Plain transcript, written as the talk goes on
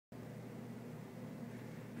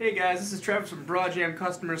Hey guys, this is Trevor from Broadjam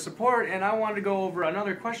Customer Support, and I wanted to go over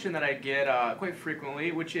another question that I get quite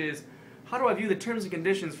frequently, which is, how do I view the terms and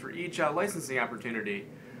conditions for each licensing opportunity?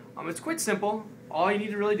 It's quite simple. All you need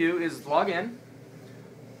to really do is log in.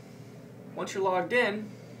 Once you're logged in,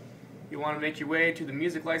 you want to make your way to the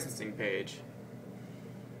music licensing page.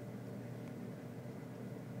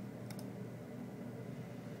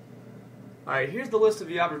 Alright, here's the list of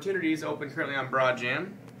the opportunities open currently on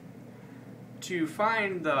Broadjam. To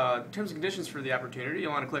find the terms and conditions for the opportunity,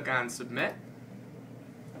 you'll want to click on Submit.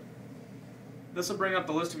 This will bring up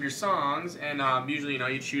the list of your songs, and usually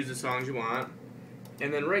you choose the songs you want.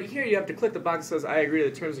 And then right here you have to click the box that says I agree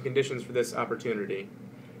to the terms and conditions for this opportunity.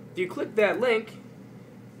 If you click that link,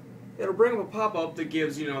 it'll bring up a pop-up that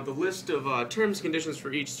gives the list of terms and conditions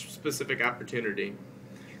for each specific opportunity.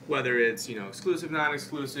 Whether it's exclusive,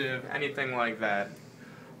 non-exclusive, anything like that.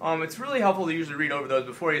 It's really helpful to usually read over those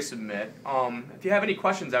before you submit. If you have any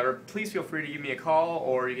questions ever, please feel free to give me a call,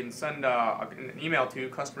 or you can send an email to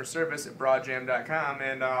customerservice@broadjam.com,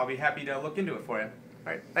 and I'll be happy to look into it for you.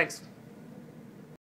 Alright, thanks.